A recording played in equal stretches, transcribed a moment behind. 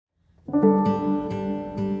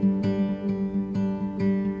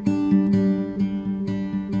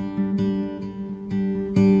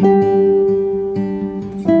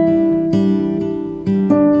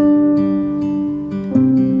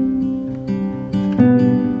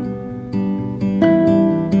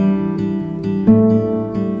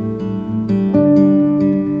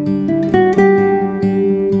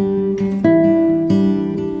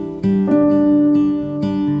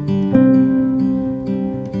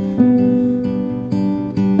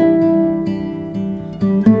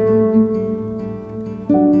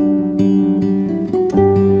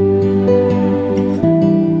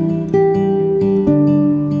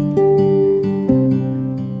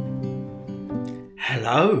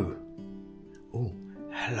Hello. Oh,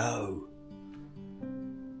 hello.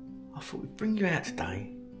 I thought we'd bring you out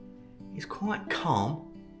today. It's quite calm,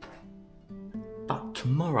 but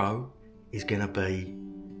tomorrow is going to be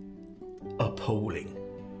appalling.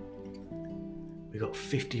 We've got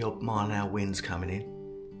 50 odd mile-an-hour winds coming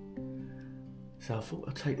in. So I thought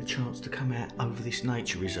I'd take the chance to come out over this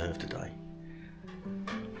nature reserve today.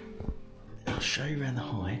 I'll show you around the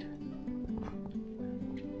hide.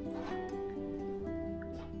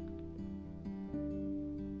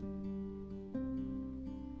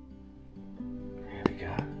 There we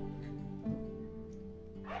go.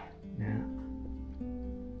 Now,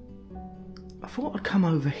 I thought I'd come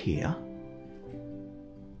over here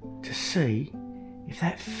to see if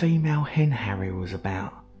that female hen harrier was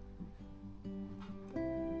about.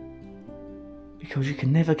 Because you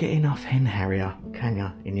can never get enough hen harrier, can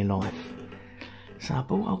you, in your life? So I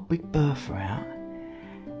brought old Big Bertha out,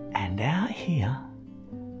 and out here,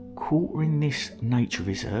 quartering this nature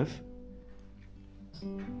reserve,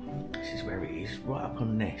 this is where it is, right up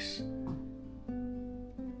on Ness. You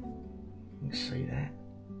can see that.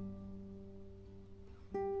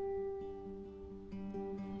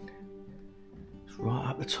 It's right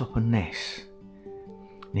up the top of Ness,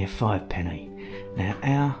 near Fivepenny. Now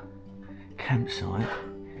our campsite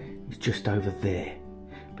is just over there,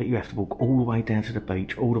 but you have to walk all the way down to the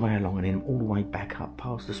beach, all the way along, and then all the way back up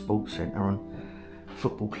past the sports centre and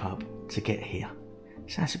football club to get here.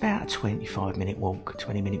 So it's about a 25-minute walk,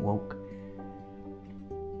 20-minute walk.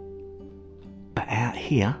 But out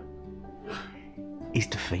here is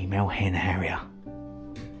the female hen harrier,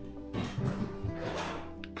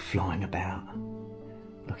 flying about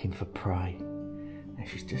looking for prey. Now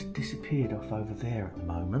she's just disappeared off over there at the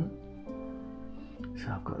moment. So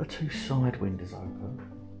I've got the two side windows open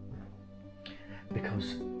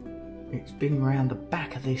because it's been round the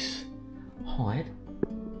back of this hide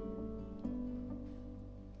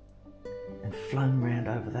and flown round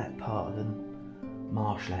over that part of the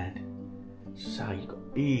marshland. So you've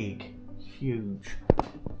got big, huge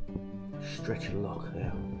stretch of loch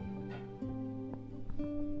there.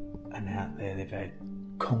 And out there they've had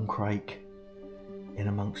concrete in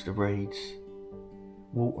amongst the reeds,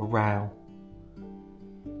 water rail,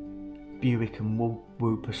 Buick and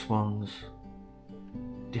whooper swans,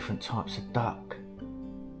 different types of duck.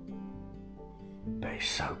 But it's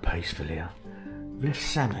so peaceful here. We've left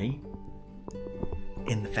Sammy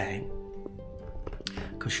in the van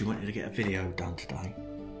because she wanted to get a video done today,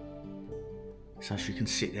 so she can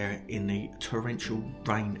sit there in the torrential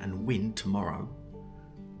rain and wind tomorrow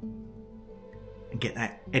and get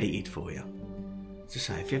that edited for you. As I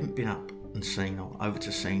say, if you haven't been up and seen or over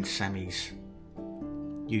to seen Sammy's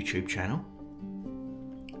YouTube channel,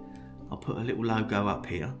 I'll put a little logo up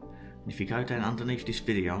here, and if you go down underneath this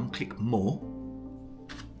video and click more,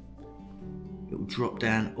 it will drop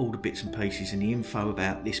down all the bits and pieces and the info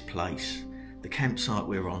about this place, the campsite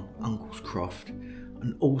we're on, Uncle's Croft,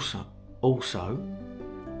 and also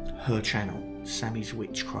her channel, Sammy's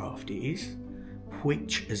Witchcraft. It is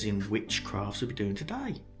witch as in witchcrafts we'll be doing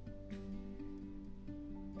today.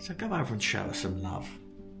 So go over and show her some love.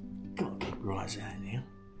 Gotta keep your eyes out in here.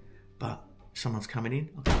 But someone's coming in.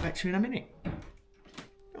 I'll get back to you in a minute.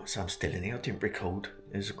 So I'm still in here. I didn't record.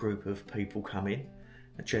 There's a group of people come in.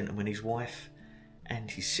 A gentleman, his wife, and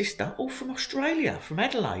his sister, all from Australia, from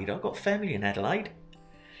Adelaide. I've got family in Adelaide.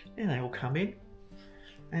 Yeah, they all come in.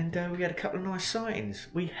 And we had a couple of nice sightings.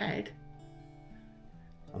 We had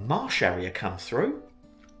a marsh harrier come through,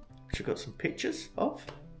 which I've got some pictures of.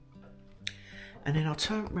 And then I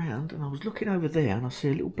turned round and I was looking over there and I see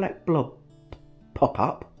a little black blob pop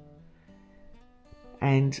up.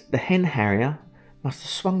 And the hen harrier must have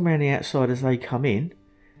swung round the outside as they come in,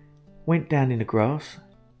 went down in the grass,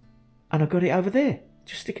 and I got it over there,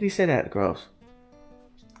 just sticking his head out of the grass.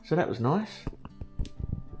 So that was nice.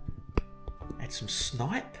 Had some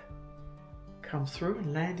snipe come through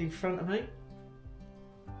and land in front of me.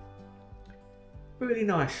 Really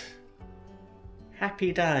nice.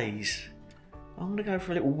 Happy days. I'm going to go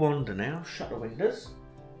for a little wander now, shut the windows.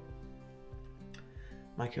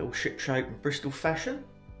 Make it all ship-shape and Bristol fashion.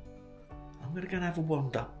 I'm going to go and have a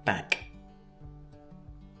wander back.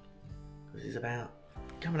 Because it's about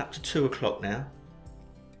coming up to 2 o'clock now.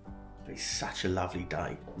 But it's such a lovely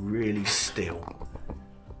day, really still.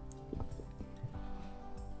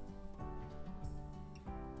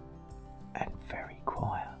 And very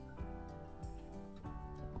quiet.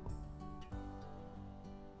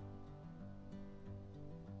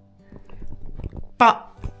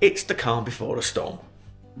 But it's the calm before the storm.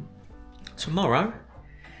 Tomorrow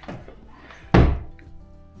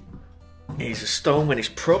is a storm when it's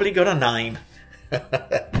probably got a name.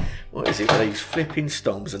 What is it with these flipping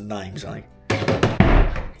storms and names, eh?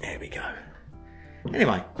 There we go.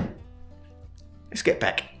 Anyway, let's get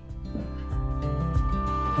back.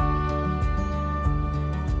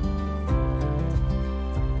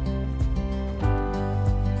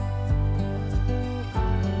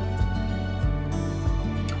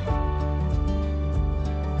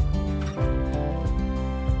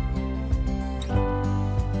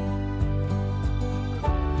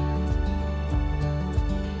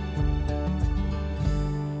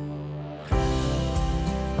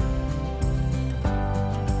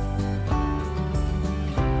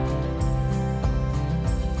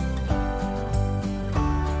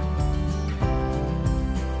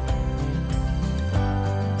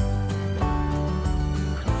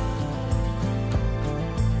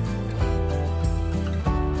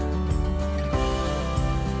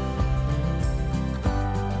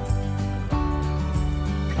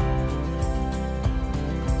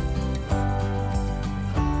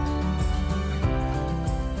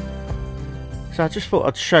 So I just thought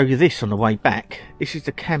I'd show you this on the way back. This is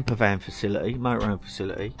the camper van facility, motorhome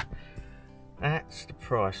facility. That's the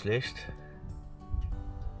price list.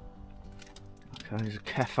 Okay, there's a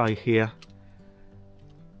cafe here.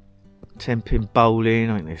 10-pin bowling,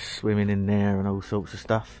 I think there's swimming in there and all sorts of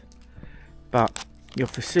stuff. But your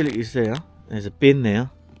facility's there. There's a bin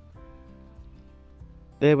there.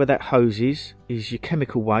 There where that hose is your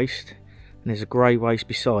chemical waste. And there's a grey waste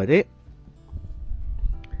beside it.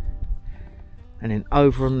 And then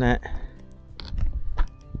over on that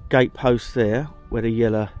gate post there, where the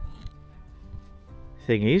yellow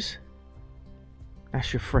thing is,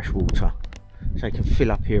 that's your fresh water. So you can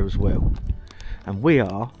fill up here as well. And we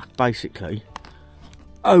are basically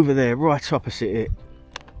over there, right opposite it.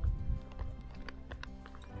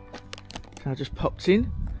 So I just popped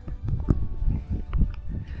in.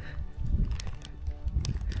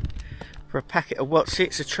 For a packet of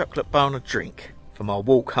Wotsits, a chocolate bar and a drink for my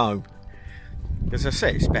walk home. As I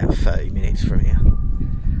said, it's about 30 minutes from here.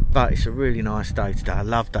 But it's a really nice day today. I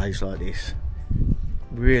love days like this.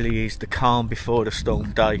 Really is the calm before the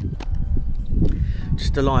storm day.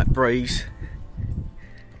 Just a light breeze.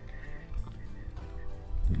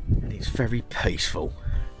 And it's very peaceful.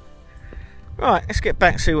 Right, let's get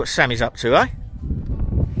back and see what Sammy's up to, eh?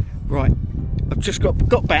 Right, I've just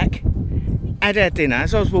got back, had our dinner.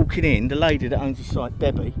 As I was walking in, the lady that owns the site,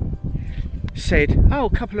 Debbie, said, oh, a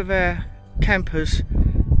couple of our campers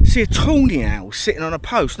see a tawny owl sitting on a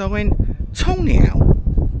post. And I went, tawny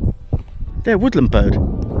owl? They're a woodland bird.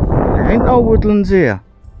 There ain't no woodlands here.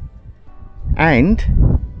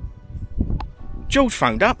 And George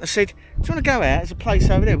phoned up and said, do you want to go out? There's a place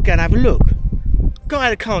over there, we'll go and have a look. Got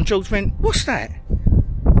out of the car and George went, what's that?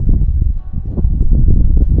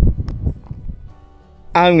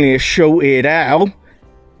 Only a short-eared owl.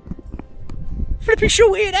 Flipping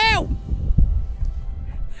short-eared owl.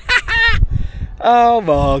 Oh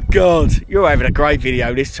my god, you're having a great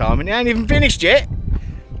video this time and it ain't even finished yet.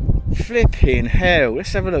 Flipping hell.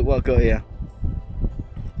 Let's have a look what I've got here.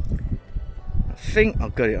 I think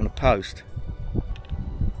I've got it on a post.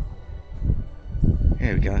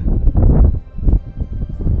 Here we go.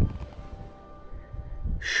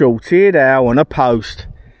 Short-eared owl on a post.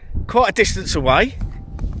 Quite a distance away.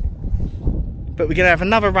 But we're going to have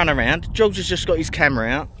another run around. George has just got his camera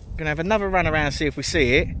out. We're going to have another run around and see if we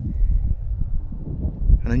see it.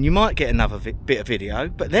 And then you might get another bit of video.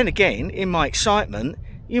 But then again, in my excitement,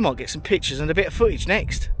 you might get some pictures and a bit of footage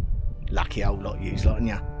next. Lucky old lot yous, lot, aren't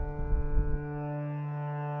ya?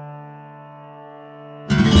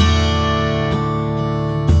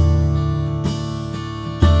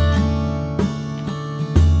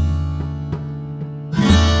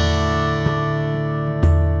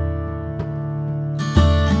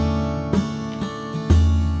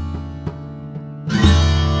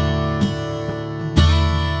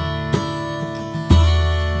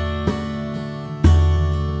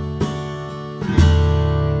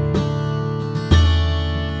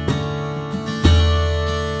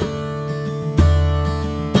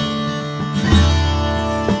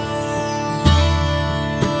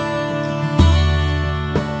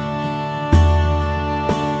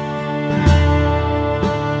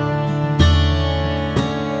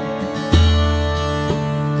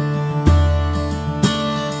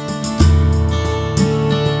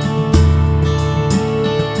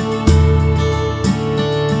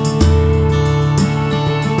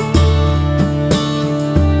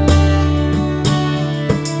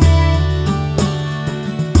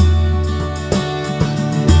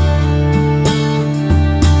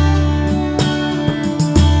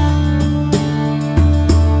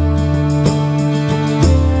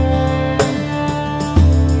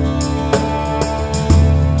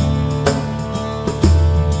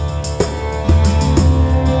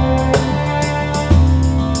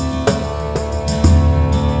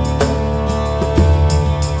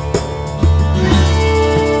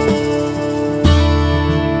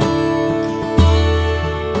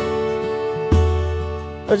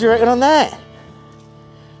 What do you reckon on that?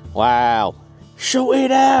 Wow.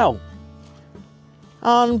 Sorted out.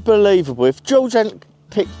 Unbelievable. If George hadn't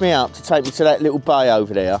picked me up to take me to that little bay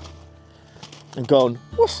over there and gone,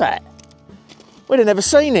 what's that? We'd have never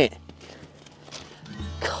seen it.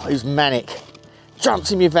 God, it was manic. Jumped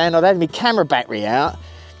in my van, I'd had my camera battery out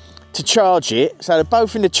to charge it, so they're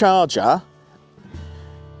both in the charger.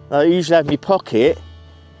 I usually have my pocket.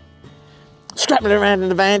 Scrapping around in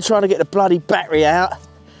the van, trying to get the bloody battery out.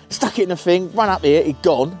 Stuck it in the thing, run up here, it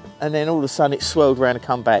gone, and then all of a sudden it swirled around and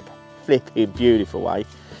come back. Flipping beautiful, eh?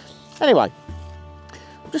 Anyway,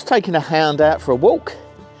 I'm just taking a hound out for a walk,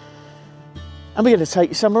 and we're going to take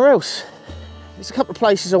you somewhere else. There's a couple of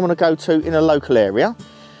places I want to go to in a local area,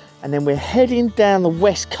 and then we're heading down the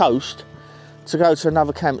west coast to go to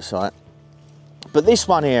another campsite. But this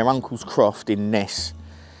one here, Uncle's Croft in Ness,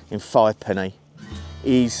 in Fivepenny,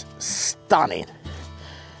 is stunning.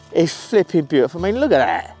 It's flipping beautiful. I mean, look at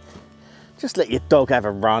that. Just let your dog have a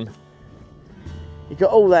run. You've got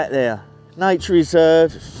all that there. Nature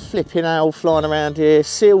reserve, flipping owl flying around here,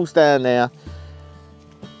 seals down there.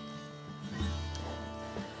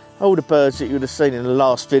 All the birds that you would have seen in the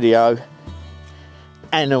last video,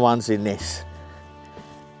 and the ones in this.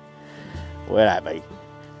 Where'd that be?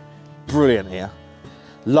 Brilliant here.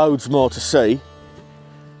 Loads more to see.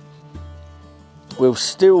 We've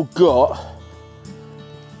still got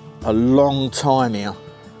a long time here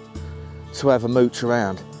to have a mooch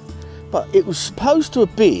around. But it was supposed to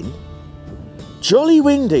have been jolly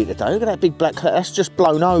windy today. Look at that big black cloud. That's just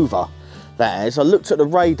blown over. That is. I looked at the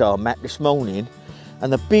radar map this morning,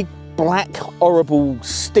 and the big black, horrible,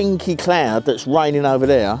 stinky cloud that's raining over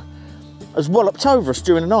there has walloped over us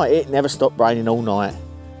during the night. It never stopped raining all night.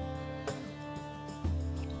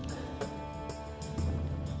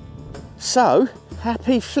 So,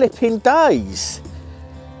 happy flipping days.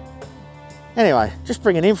 Anyway, just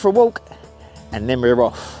bringing in for a walk, and then we're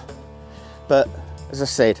off. But, as I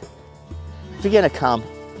said, if you're going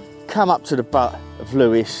to come up to the butt of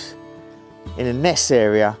Lewis, in the Ness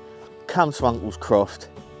area, come to Uncle's Croft.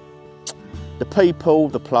 The people,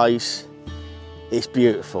 the place, it's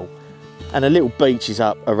beautiful. And the little beaches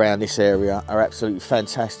up around this area are absolutely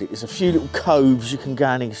fantastic. There's a few little coves you can go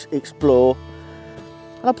and explore.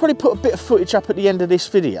 And I'll probably put a bit of footage up at the end of this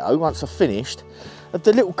video, once I've finished, of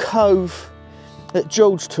the little cove that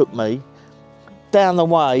George took me down the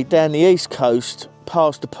way, down the east coast,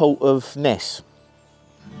 past the port of Ness.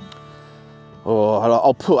 Oh,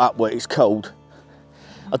 I'll put up what it's called.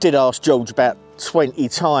 I did ask George about 20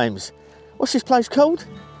 times, what's this place called?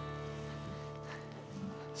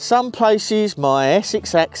 Some places my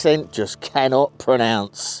Essex accent just cannot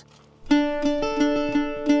pronounce.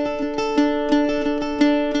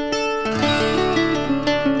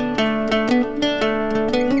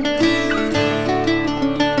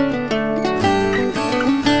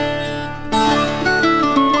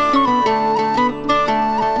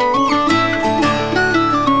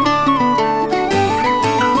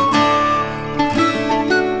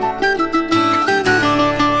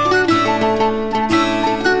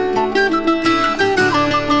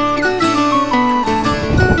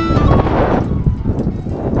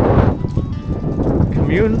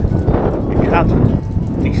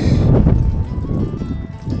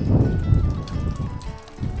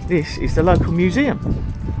 This is the local museum.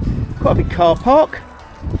 Quite a big car park.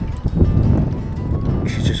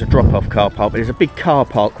 This is just a drop-off car park, but there's a big car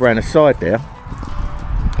park around the side there.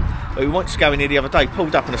 But we wanted to go in here the other day,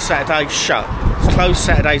 pulled up on a Saturday, shut. It's closed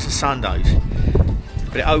Saturdays and Sundays.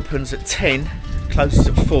 But it opens at 10, closes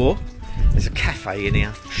at 4. There's a cafe in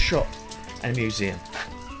here, shop and a museum.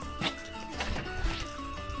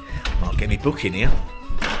 Might get me book in here.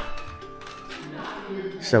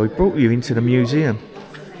 So we brought you into the museum.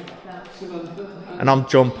 And I'm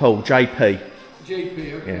John Paul, JP.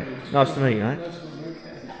 JP, okay. Yeah, nice to meet you, mate.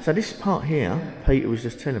 So this part here, Peter was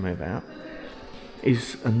just telling me about,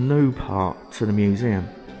 is a new part to the museum.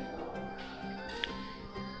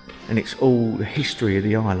 And it's all the history of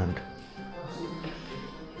the island.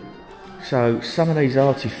 So some of these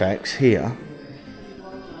artefacts here,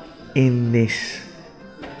 in this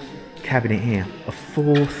cabinet here, are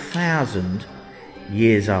 4,000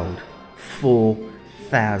 years old.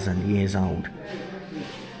 4,000 years old.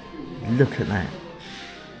 Look at that.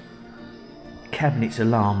 Cabinet's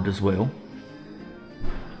alarmed as well.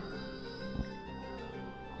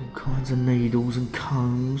 All kinds of needles and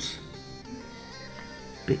combs.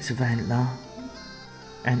 Bits of antler.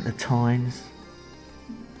 Antler tines.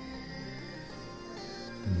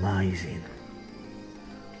 Amazing.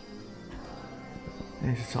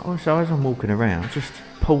 So as I'm walking around, just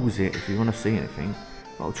pause it if you want to see anything.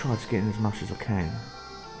 But I'll try to get in as much as I can.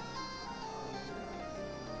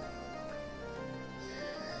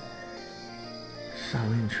 So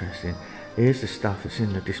interesting. Here's the stuff that's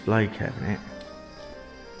in the display cabinet.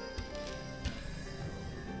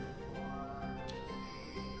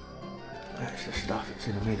 That's the stuff that's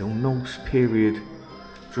in the middle. Norse period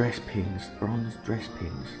dress pins, bronze dress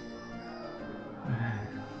pins.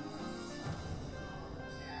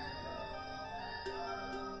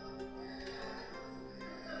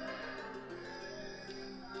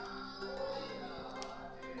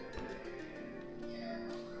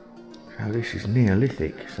 So this is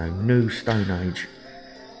Neolithic, so New Stone Age.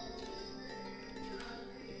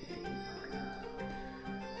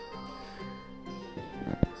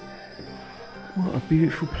 What a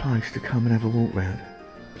beautiful place to come and have a walk round.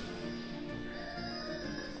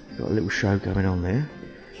 Got a little show going on there.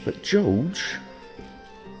 But George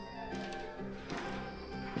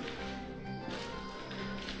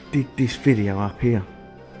did this video up here.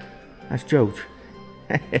 That's George.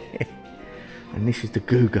 And this is the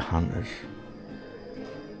Cougar Hunters.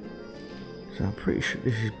 So I'm pretty sure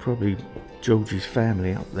this is probably George's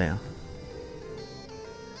family up there.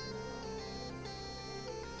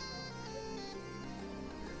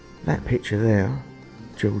 That picture there,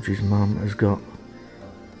 George's mum has got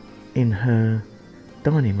in her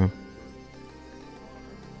dining room.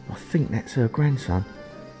 I think that's her grandson.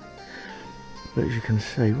 But as you can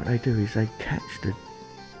see, what they do is they catch the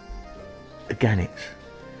gannets.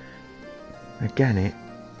 A gannet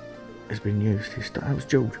has been used, that was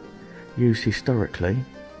George, used historically,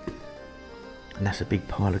 and that's a big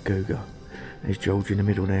pile of Cougar. There's George in the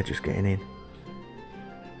middle there just getting in.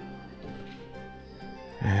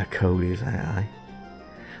 How cool is that, eh?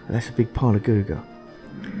 But that's a big pile of Cougar,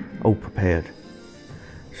 all prepared.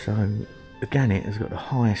 So the gannet has got the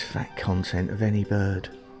highest fat content of any bird.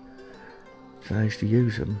 So they used to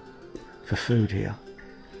use them for food here.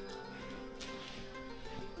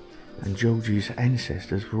 And George's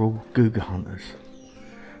ancestors were all Cougar hunters.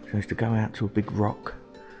 So they used to go out to a big rock,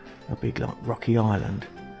 a big like rocky island,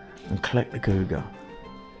 and collect the Cougar,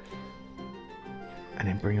 and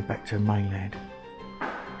then bring them back to the mainland.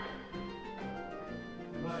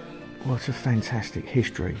 What a fantastic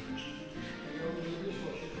history.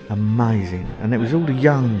 Amazing. And it was all the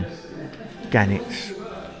young gannets,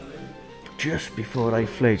 just before they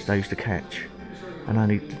fledged, they used to catch, and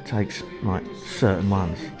only takes like certain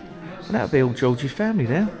ones. And that'll be all George's family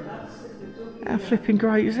there. How flipping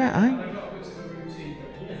great is that, eh?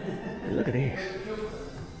 Look at this.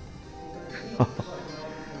 Oh,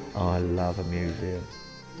 I love a museum.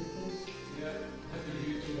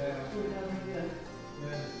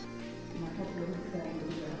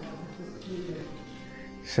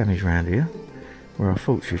 Sammy's round here, where I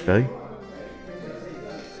thought she'd be,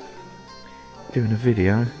 doing a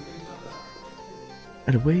video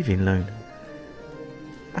at a weaving loom.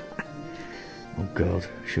 Oh God,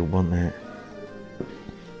 she'll want that.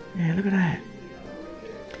 Yeah, look at that.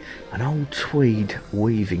 An old tweed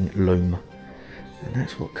weaving loom. And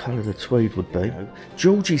that's what colour the tweed would be.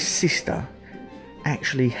 George's sister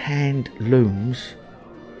actually hand looms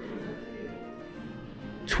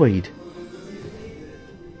tweed.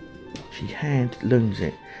 She hand looms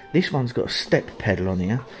it. This one's got a step pedal on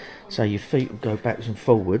here, so your feet will go backwards and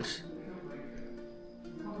forwards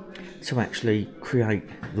to actually create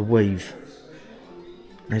the weave.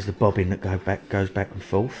 There's the bobbin that goes back and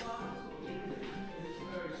forth.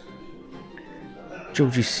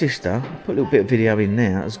 George's sister, I put a little bit of video in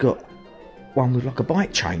there, has got one with like a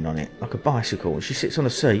bike chain on it, like a bicycle. She sits on a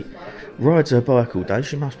seat, rides her bike all day.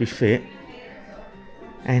 She must be fit,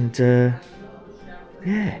 and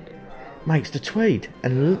yeah, makes the tweed.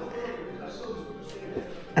 And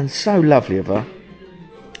so lovely of her,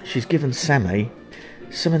 she's given Sammy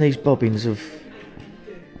some of these bobbins of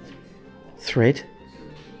thread,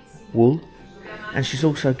 wool, and she's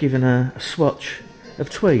also given her a swatch of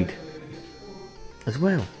tweed as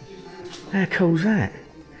well. How cool's that?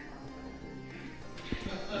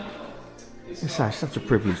 So it's such a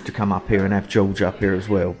privilege to come up here and have George up here as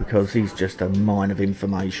well, because he's just a mine of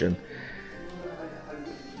information.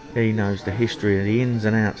 He knows the history of the ins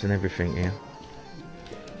and outs and everything here.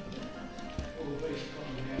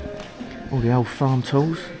 All the old farm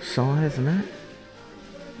tools, scythes and that.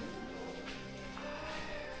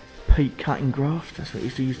 Peat cutting graft, that's what he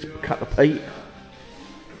used to use to cut the peat.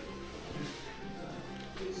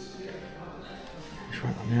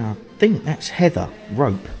 Now I think that's heather,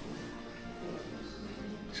 rope.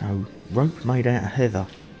 So rope made out of heather.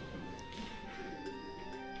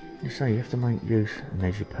 You say you have to make use, and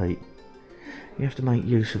there's your peat. You have to make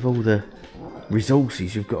use of all the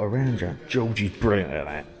resources you've got around you. George is brilliant at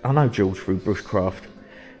that. I know George through bushcraft,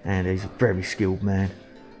 and he's a very skilled man.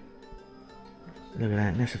 Look at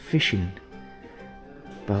that, and that's a fishing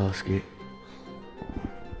basket.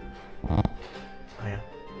 Oh yeah.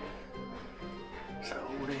 So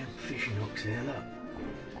all them fishing hooks there, look.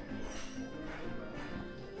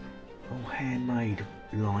 All handmade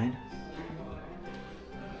line.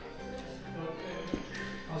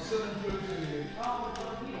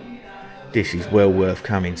 This is well worth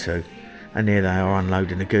coming to. And there they are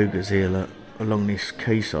unloading the Googers here, look, along this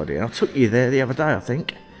quayside here. I took you there the other day, I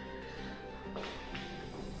think.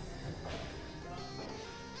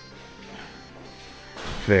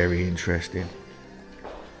 Very interesting.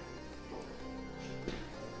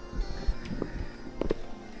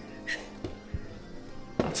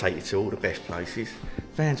 I'll take you to all the best places.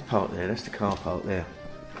 Van's parked there, that's the car park there.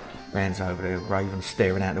 Van's over there, Raven's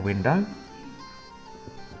staring out the window.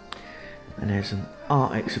 And there's an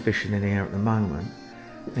art exhibition in here at the moment.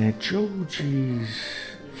 Now Georgie's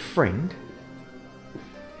friend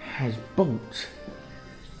has bought,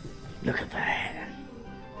 look at that,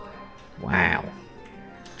 wow.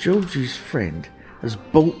 Georgie's friend has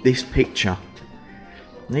bought this picture.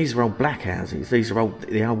 And these are old black houses, these are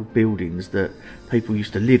the old buildings that people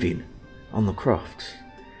used to live in on the Crofts.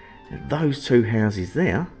 And those two houses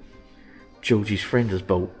there, Georgie's friend has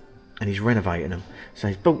bought. And he's renovating them. So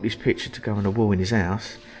he's bought this picture to go on the wall in his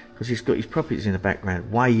house because he's got his properties in the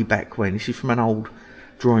background way back when. This is from an old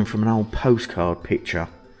drawing from an old postcard picture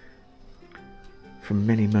from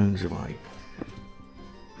many moons away.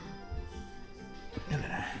 Look at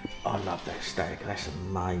that. I love that stag. That's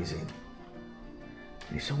amazing.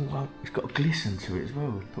 And it's all it's got a glisten to it as well.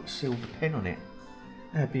 We put a silver pen on it.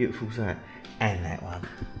 How beautiful is that? And that one.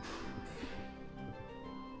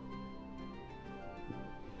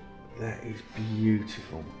 That is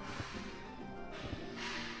beautiful.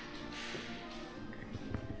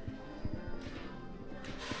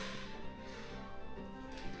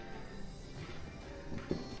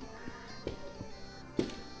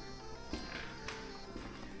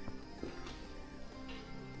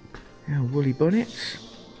 Now woolly bonnets.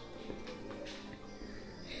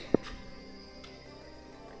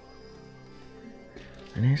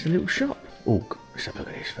 And there's a little shop. Oh, let's have a look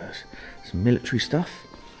at this first. Some military stuff.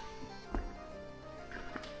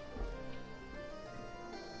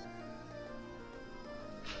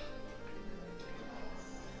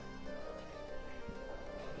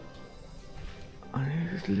 And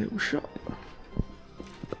there's a little shop.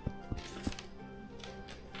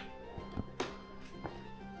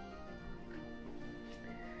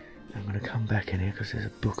 I'm going to come back in here because there's a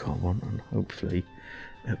book I want and hopefully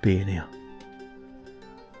it'll be in here.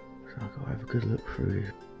 So I've got to have a good look through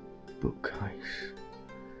this bookcase.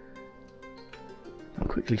 I'll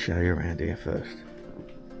quickly show you around here first.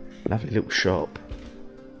 Lovely little shop.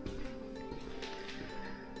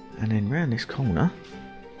 And then round this corner,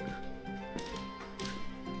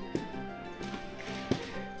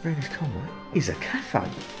 is a cafe.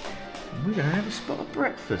 And we're going to have a spot of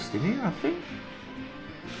breakfast in here, I think.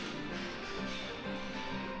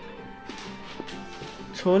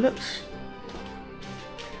 Toilets.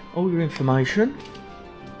 All your information.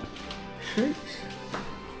 Sheets.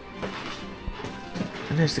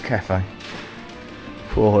 And there's the cafe.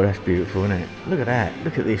 Oh, that's beautiful, isn't it? Look at that.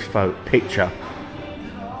 Look at this picture.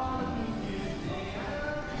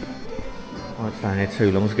 I won't stay in here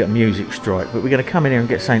too long to get a music strike, but we're going to come in here and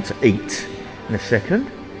get something to eat in a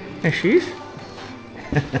second. There she is.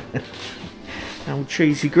 Old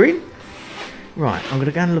cheesy grin. Right, I'm going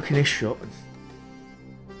to go and look in this shop.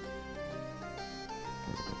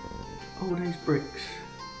 All these bricks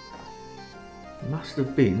must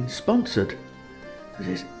have been sponsored.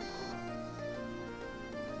 There's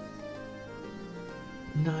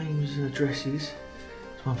names and addresses.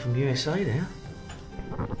 There's one from USA there.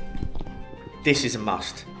 This is a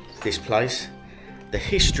must, this place. The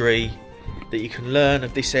history that you can learn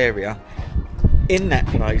of this area in that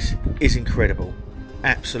place is incredible.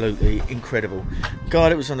 Absolutely incredible. Guy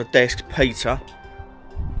that was on the desk, Peter,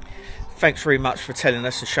 thanks very much for telling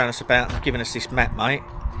us and showing us about and giving us this map, mate.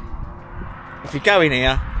 If you go in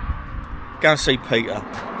here, go and see Peter.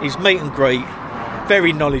 He's meet and greet,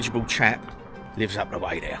 very knowledgeable chap, lives up the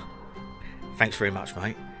way there. Thanks very much,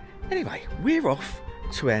 mate. Anyway, we're off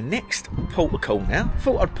to our next port of call now.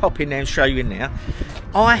 Thought I'd pop in there and show you in there.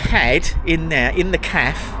 I had in there, in the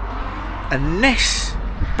cafe, a Ness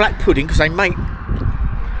black pudding, because they make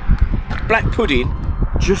black pudding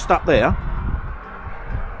just up there.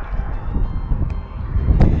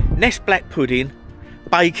 Ness black pudding,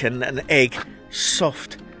 bacon and egg,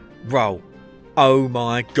 soft roll. Oh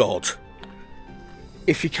my god.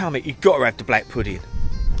 If you come in, you've got to have the black pudding.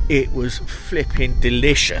 It was flipping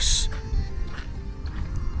delicious.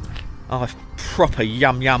 I've proper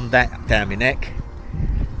yum that down my neck.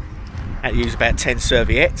 Had to use about 10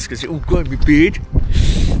 serviettes because it all got in my beard.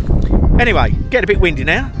 Anyway, get a bit windy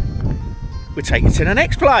now. We'll take you to the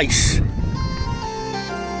next place.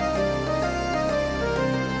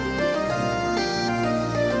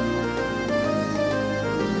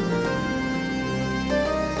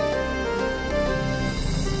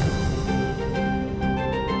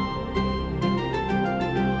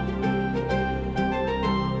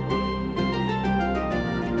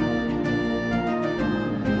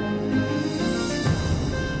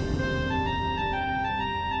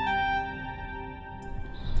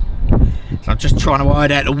 So I'm just trying to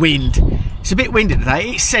hide out the wind. It's a bit windy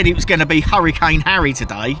today. It said it was going to be Hurricane Harry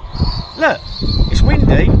today. Look, it's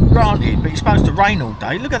windy, granted, but it's supposed to rain all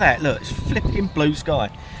day. Look at that, look, it's flipping blue sky.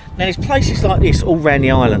 Now there's places like this all around the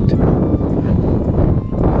island.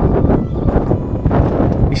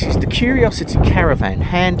 This is the Curiosity Caravan,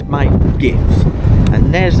 handmade gifts.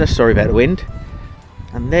 And there's the, sorry about the wind,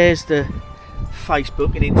 and there's the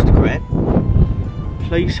Facebook and Instagram.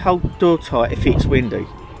 Please hold the door tight if it's windy.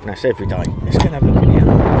 That's every day. Let's go and have a look in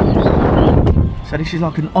here. So this is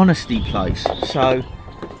like an honesty place. So,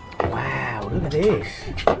 wow, look at this.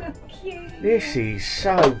 This is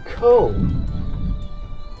so cool.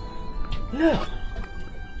 Look.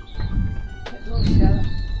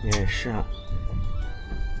 Yeah, shut.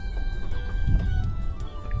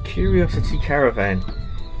 Curiosity Caravan.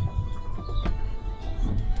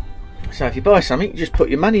 So if you buy something, you just put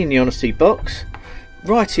your money in the honesty box.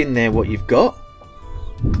 Write in there what you've got.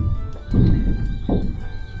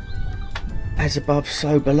 As above,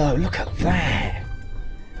 so below. Look at that.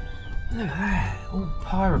 Look at that. All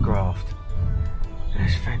pyrographed.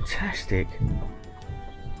 That's fantastic.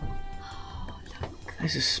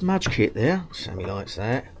 There's a smudge kit there. Sammy likes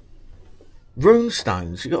that. Rune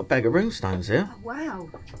stones. You got a bag of rune stones there. Oh, wow.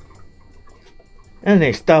 And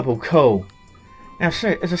it's double cool. Now, as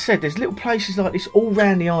I said, there's little places like this all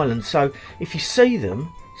around the island. So if you see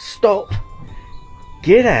them, stop,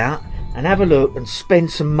 get out and have a look and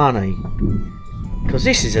spend some money, because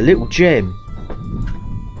this is a little gem.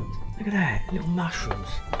 Look at that, little mushrooms.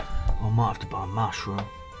 I might have to buy a mushroom.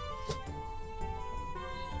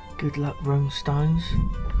 Good luck rune stones.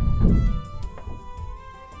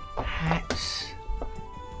 Hats,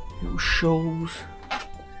 little shawls.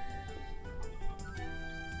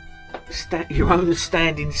 Your own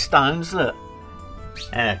standing stones, look.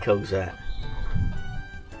 How cool's that?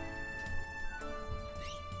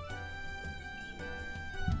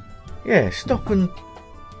 Yeah, stop and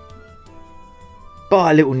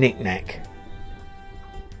buy a little knick-knack.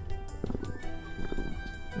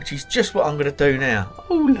 Which is just what I'm going to do now.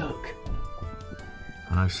 Oh, look.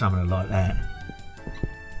 I know someone will like that.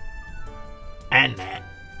 And that.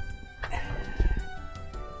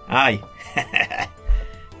 Hey.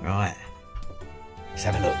 Right. Let's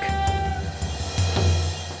have a look.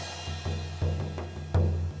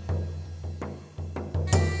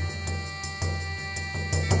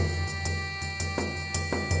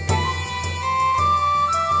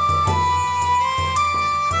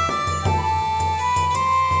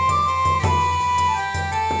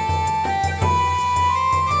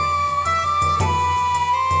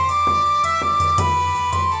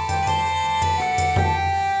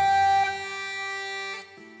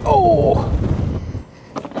 Oh,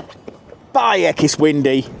 by heck, it's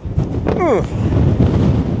windy. Whew.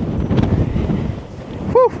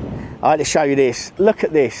 I had to show you this. Look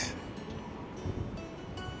at this.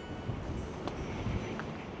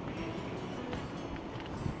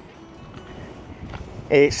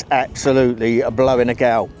 It's absolutely blowing a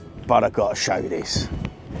gale, but I've got to show you this.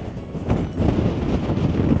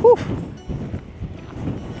 Whew.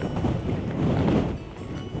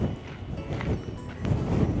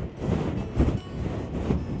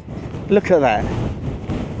 Look at that.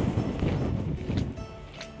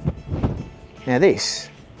 Now this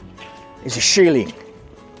is a shilling.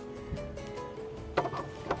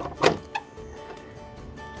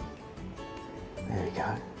 There we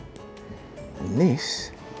go. And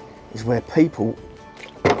this is where people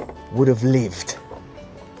would have lived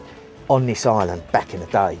on this island back in the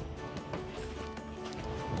day.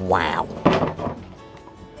 Wow.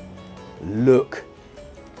 Look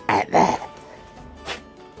at that.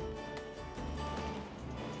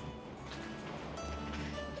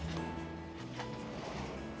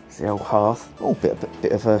 The old hearth. Oh,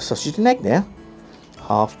 bit of a sausage and egg there.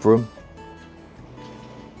 Half broom.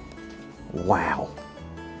 Wow.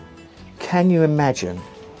 Can you imagine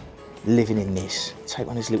living in this? Take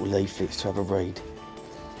one of these little leaflets to have a read.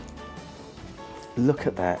 Look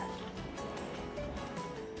at that.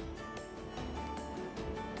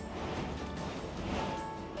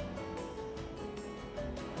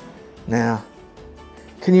 Now,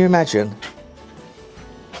 can you imagine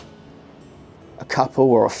a couple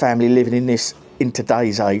or a family living in this in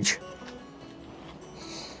today's age?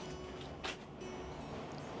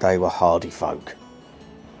 They were hardy folk.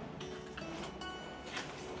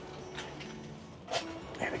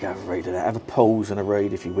 There we go, have a read of that. Have a pause and a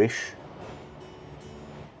read if you wish.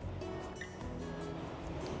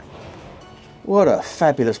 What a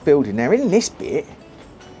fabulous building. Now in this bit,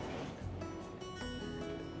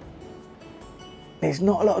 there's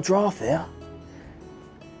not a lot of draft there.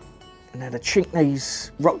 And now they chink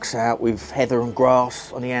these rocks out with heather and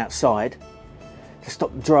grass on the outside to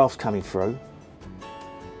stop the drafts coming through.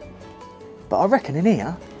 But I reckon in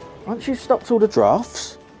here, once you've stopped all the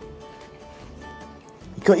drafts,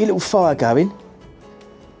 you've got your little fire going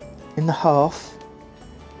in the hearth.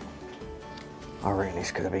 I reckon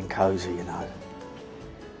this could have been cosy, you know.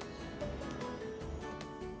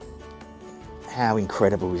 How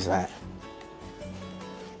incredible is that?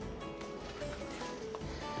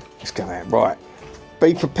 Let's go out. Right,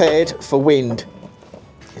 be prepared for wind.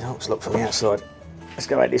 You know, let's look from the outside. Let's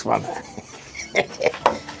go out this one.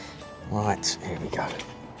 Right, here we go.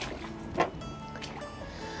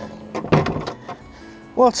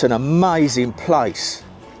 What an amazing place.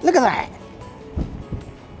 Look at that.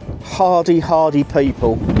 Hardy, hardy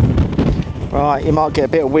people. Right, you might get a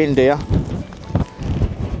bit of wind here.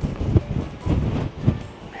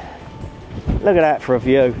 Look at that for a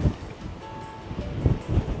view.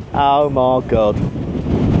 Oh my God.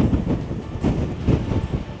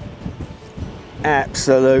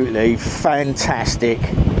 Absolutely fantastic.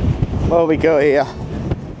 What have we got here?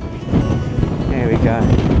 There we go.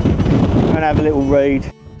 I'm gonna have a little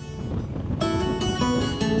read.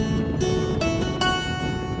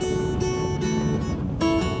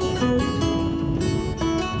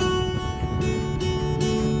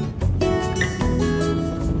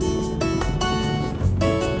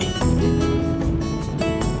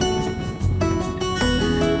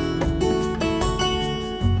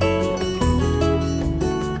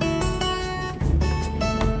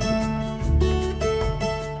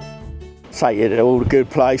 Take you to all the good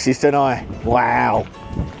places, don't I? Wow.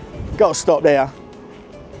 Got to stop there.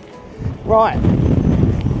 Right.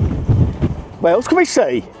 What else can we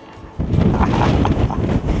see?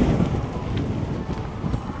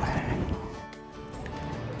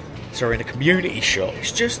 So we're in a community shop.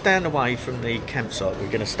 It's just down the way from the campsite we're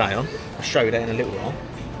going to stay on. I'll show you that in a little while.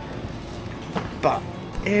 But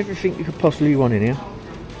everything you could possibly want in here.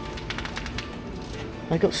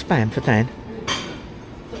 They got Spam for Dan.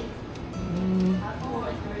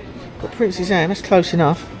 Got Prince's Ham, that's close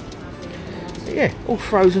enough. But yeah, all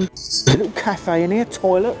frozen. A little cafe in here,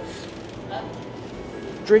 toilets,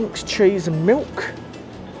 drinks, cheese and milk.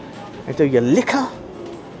 They do your liquor.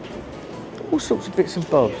 All sorts of bits and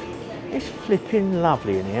bobs. It's flipping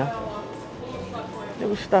lovely in here.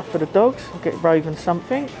 Little stuff for the dogs. I'll get Raven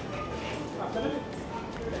something.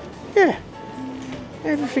 Yeah,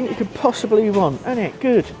 everything you could possibly want, isn't it?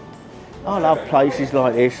 Good. I love places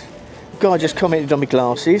like this. Guy just commented on my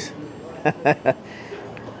glasses. I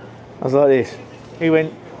was like this. He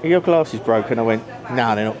went, "Are your glasses broken?" I went,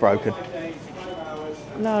 "No, they're not broken."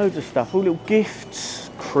 Loads of stuff, all little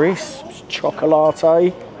gifts, crisps,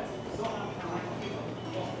 chocolate.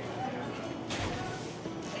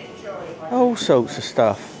 All sorts of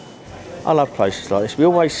stuff. I love places like this. We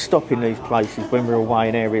always stop in these places when we're away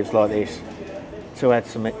in areas like this to add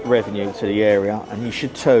some revenue to the area, and you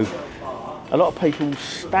should too. A lot of people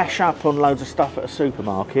stash up on loads of stuff at a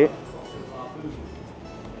supermarket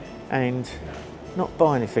and not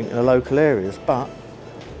buy anything in the local areas, but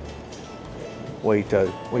we do.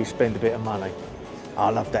 We spend a bit of money. I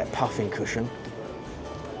love that puffing cushion.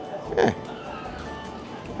 Yeah.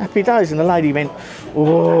 Happy days. And the lady went,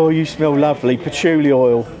 "Oh, you smell lovely, patchouli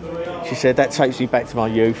oil." She said, "That takes me back to my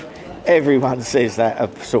youth." Everyone says that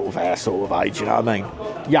of sort of our sort of age, you know what I mean?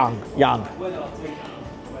 Young.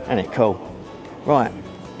 Isn't it cool? Right,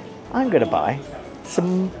 I'm going to buy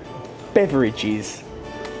some beverages.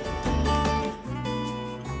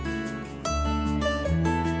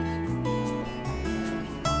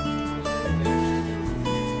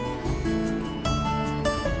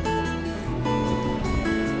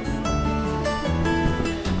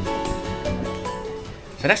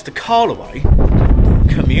 So that's the Carlaway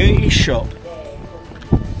community shop.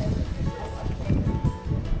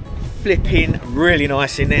 Flipping really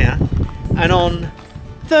nice in there. And on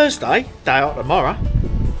Thursday, day after tomorrow,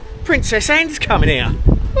 Princess Anne's coming here.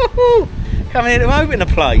 Coming here to open the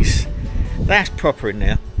place. That's proper in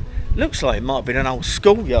there. Looks like it might have been an old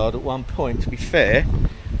schoolyard at one point, to be fair.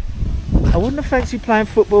 I wouldn't have fancied playing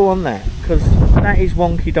football on that, because That is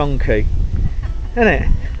wonky donkey, isn't it?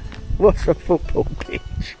 What's a football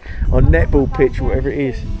pitch or netball pitch, whatever it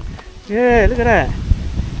is? Yeah, look at that.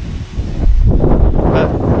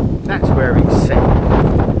 But that's where it's set.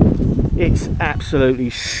 It's absolutely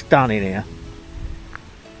stunning here.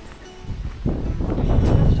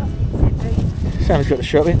 Sam's got the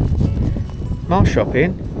shopping. My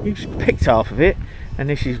shopping. You've picked half of it, and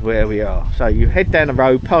this is where we are. So you head down the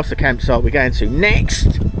road past the campsite we're going to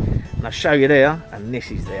next, and I'll show you there, and this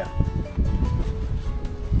is there.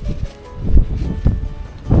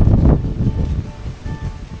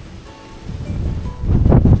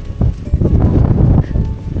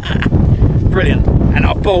 Brilliant. And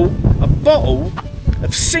I bought a bottle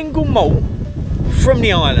of single malt from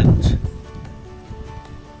the island,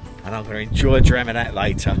 and I'm going to enjoy a dram of that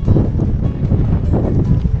later.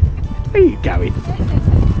 Where are you going?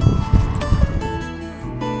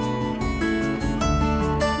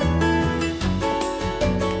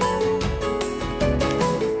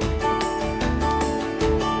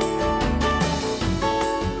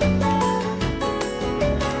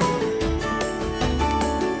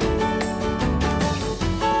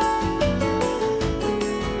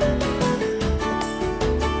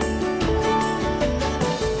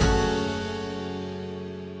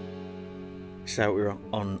 So we're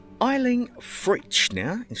on Eilean, Fraoich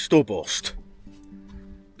now in Storborst.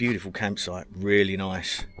 Beautiful campsite, really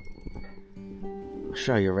nice. I'll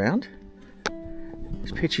show you around.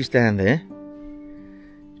 There's pitches down there.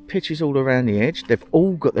 Pitches all around the edge. They've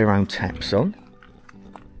all got their own taps on.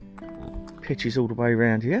 Pitches all the way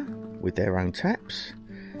around here with their own taps.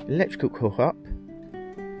 Electrical hook up.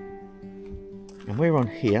 And we're on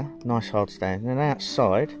here, nice hard stand. And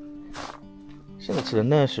outside, similar to the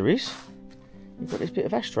nurseries, you've got this bit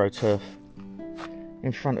of AstroTurf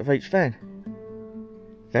in front of each van.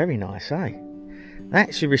 Very nice, eh?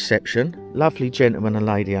 That's your reception. Lovely gentleman and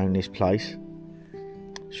lady own this place.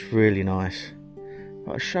 It's really nice.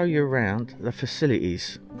 I'll show you around the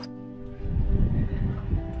facilities.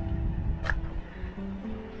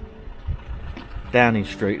 Downing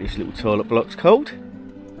Street, this little toilet block's called.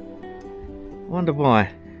 Wonder why.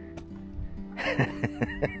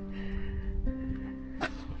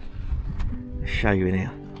 Show you in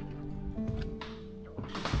here.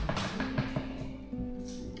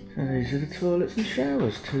 So these are the toilets and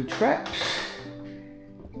showers, 2 traps.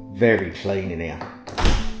 Very clean in here.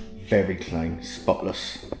 Very clean,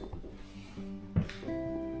 spotless.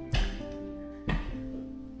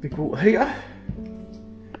 Big water heater.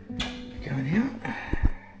 Go in here.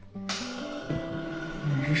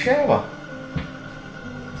 There's your shower.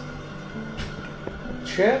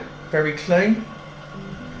 Chair, very clean.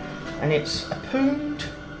 And it's appooned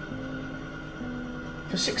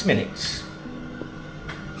for 6 minutes.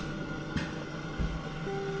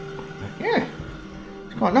 Yeah,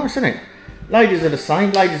 it's quite nice, isn't it? Ladies are the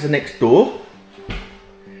same, ladies are next door.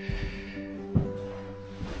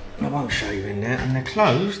 I won't show you in there, and they're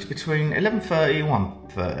closed between 11:30 and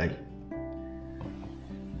 1:30.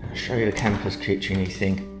 I'll show you the camper's kitchen-y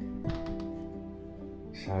thing.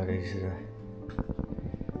 So these are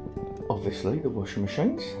obviously the washing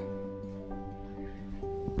machines.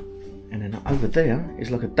 And then over there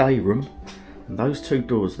is like a day room, and those 2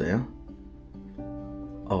 doors there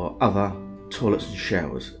are other toilets and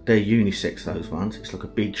showers. They're unisex, those ones. It's like a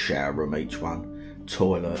big shower room each one.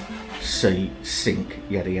 Toilet, seat, sink,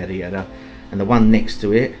 yada yada yada. And the one next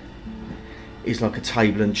to it is like a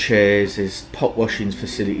table and chairs. There's pot washing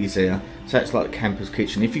facilities there. So that's like the camper's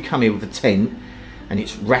kitchen. If you come here with a tent and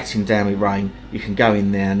it's ratting down with rain, you can go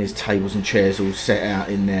in there and there's tables and chairs all set out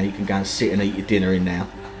in there. You can go and sit and eat your dinner in there.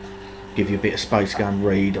 Give you a bit of space to go and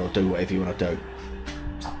read or do whatever you want to do.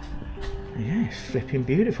 Yeah, it's flipping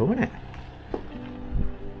beautiful, isn't it?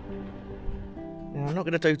 Now, I'm not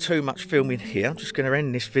going to do too much filming here. I'm just going to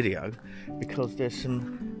end this video because there's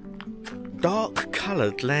some dark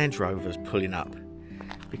coloured Land Rovers pulling up,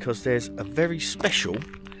 because there's a very special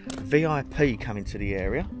VIP coming to the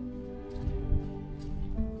area.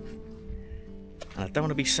 And I don't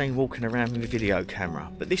want to be seen walking around with a video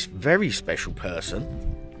camera, but this very special person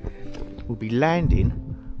will be landing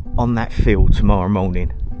on that field tomorrow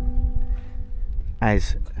morning,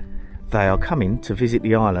 as they are coming to visit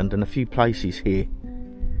the island and a few places here.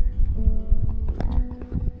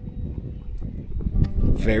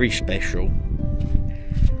 Very special.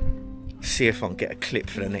 See if I can get a clip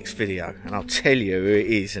for the next video, and I'll tell you who it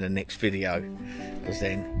is in the next video, because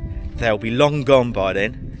then they'll be long gone by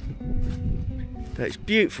then. But it's a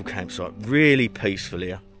beautiful campsite, really peaceful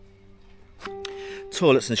here.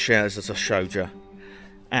 Toilets and showers, as I showed you,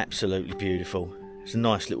 absolutely beautiful. It's a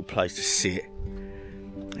nice little place to sit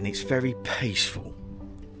and it's very peaceful.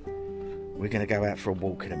 We're going to go out for a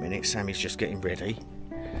walk in a minute. Sammy's just getting ready.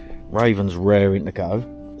 Raven's raring to go.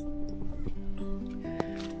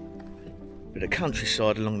 But the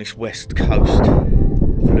countryside along this west coast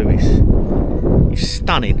of Lewis is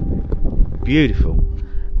stunning, beautiful.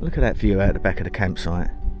 Look at that view out the back of the campsite.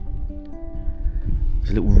 There's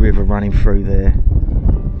a little river running through there.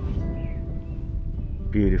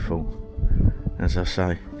 Beautiful. As I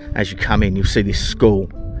say, as you come in, you'll see this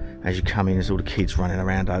school. As you come in, there's all the kids running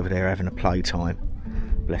around over there having a playtime.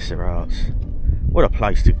 Bless their hearts. What a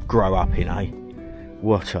place to grow up in, eh?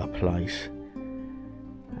 What a place.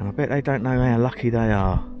 And I bet they don't know how lucky they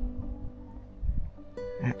are.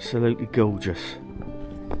 Absolutely gorgeous.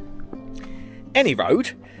 Any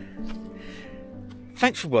road.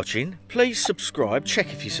 Thanks for watching. Please subscribe.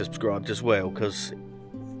 Check if you subscribed as well, because,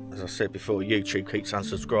 as I said before, YouTube keeps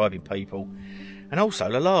unsubscribing people. And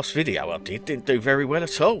also, the last video I did didn't do very well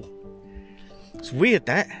at all. It's weird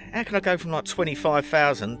that. How can I go from like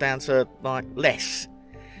 25,000 down to like less?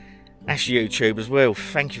 That's YouTube as well.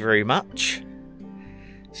 Thank you very much.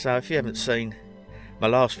 So if you haven't seen my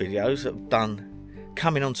last videos that I've done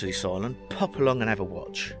coming onto this island, pop along and have a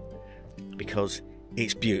watch, because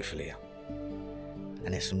it's beautiful here.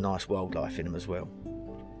 And there's some nice wildlife in them as well.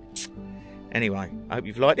 Anyway, I hope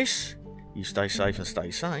you've liked this. You stay safe and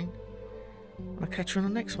stay sane. I'll catch you on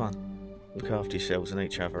the next one. Look after yourselves and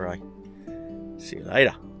each other, eh? See you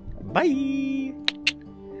later. Bye.